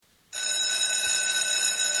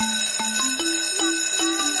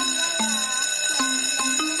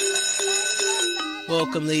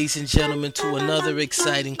welcome, ladies and gentlemen, to another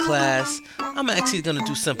exciting class. I'm actually gonna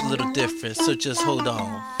do something a little different, so just hold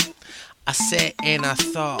on. I sat and I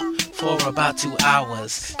thought for about 2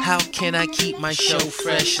 hours. How can I keep my show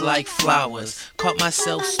fresh like flowers? Caught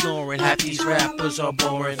myself snoring, half these rappers are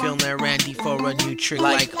boring. Feeling Randy for a new trick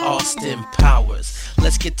like Austin Powers.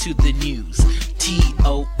 Let's get to the news.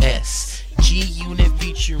 TOS G-Unit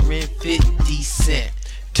featuring 50 Cent.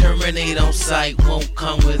 Terminate on site, won't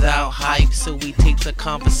come without hype, so we tape the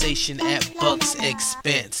conversation at Buck's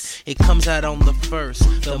expense. It comes out on the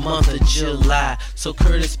 1st, the month of July, so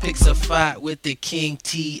Curtis picks a fight with the King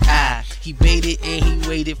T.I. He baited and he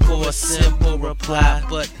waited for a simple reply,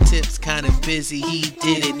 but Tip's kinda busy, he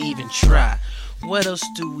didn't even try. What else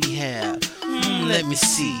do we have? Let me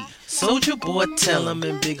see. Soulja Boy tell him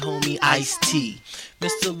and big homie Ice-T.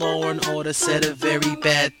 Mr. Law and Order said a very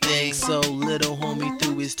bad thing, so little homie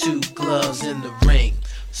threw his 2 gloves in the ring.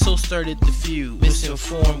 So started the feud,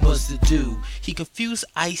 misinformed was the dude. He confused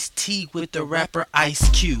Ice-T with the rapper Ice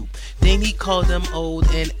Cube. Then he called him old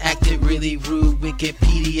and acted really rude.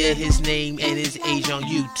 Wikipedia his name and his age on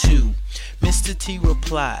YouTube. Mr. T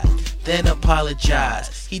replied, then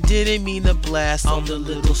apologized. He didn't mean to blast on the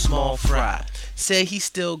little small fry. Say he's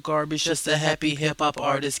still garbage, just a happy hip-hop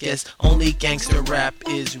artist. Guess only gangster rap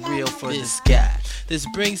is real for this guy. This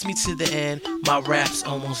brings me to the end, my rap's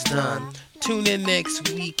almost done. Tune in next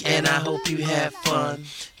week and I hope you have fun.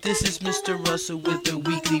 This is Mr. Russell with the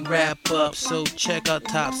weekly wrap-up, so check out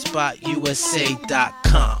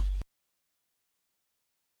TopSpotUSA.com.